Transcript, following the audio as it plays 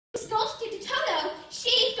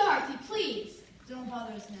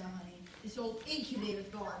bothers now, honey. This old incubator's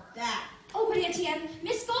gone bad. Oh, but Auntie Em,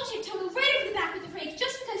 Miss Gulch hit Toto right over the back with the rake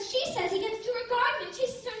just because she says he gets to her garden and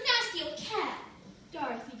chases her nasty old cat.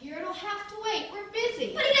 Dorothy, dear, it'll have to wait. We're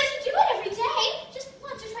busy. But he doesn't do it every day, just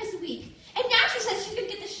once or twice a week. And now she says she's going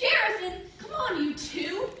to get the sheriff in. Come on, you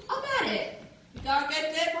two. I'm at it. We gotta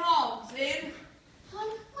get them hogs in. Hon,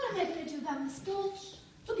 what am I going to do about Miss Gulch?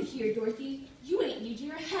 Look at here, Dorothy. You ain't using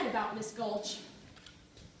your head about Miss Gulch.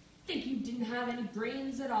 Think you didn't have any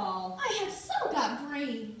brains at all. I have so got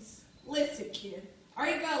brains. Listen, kid. Are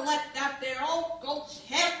you gonna let that there old Gulch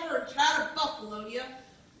heifer try to buffalo you?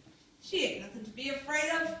 She ain't nothing to be afraid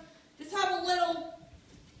of. Just have a little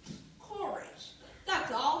courage.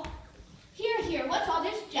 That's all. Here, what's all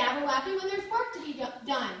this jabber-wapping when there's work to be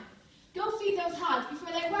done? Go feed those hogs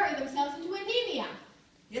before they worry themselves into anemia.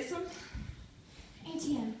 Yes'm?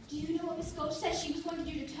 Auntie Em, do you know what Miss Gulch said she was going to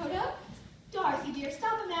do to Toto? Dorothy, dear,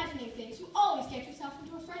 stop imagining things. You always get yourself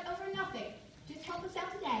into a fret over nothing. Just help us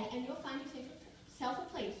out today, and you'll find yourself a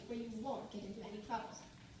place where you won't get into any troubles.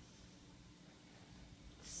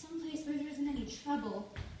 Some place where there isn't any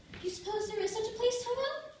trouble. You suppose there is such a place,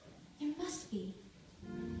 Toto? There must be.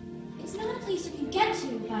 It's not a place you can get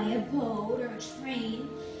to by a boat or a train.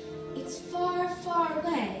 It's far, far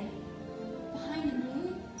away. Behind the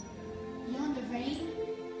moon, beyond the rain.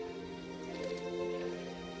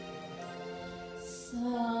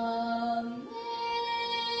 Somewhere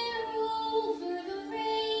over the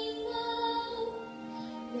rainbow,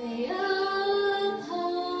 way up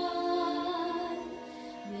high,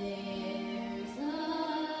 there's a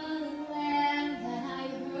land that I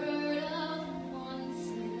heard of once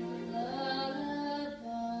in a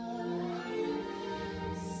lullaby.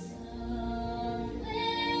 Somewhere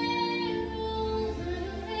over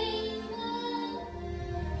the rainbow,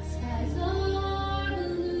 skies are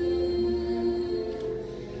blue,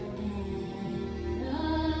 and the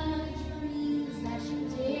dreams that you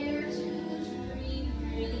dare to dream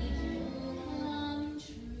really do come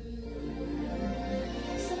true.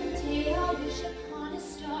 Someday I'll wish upon a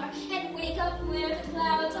star and wake up with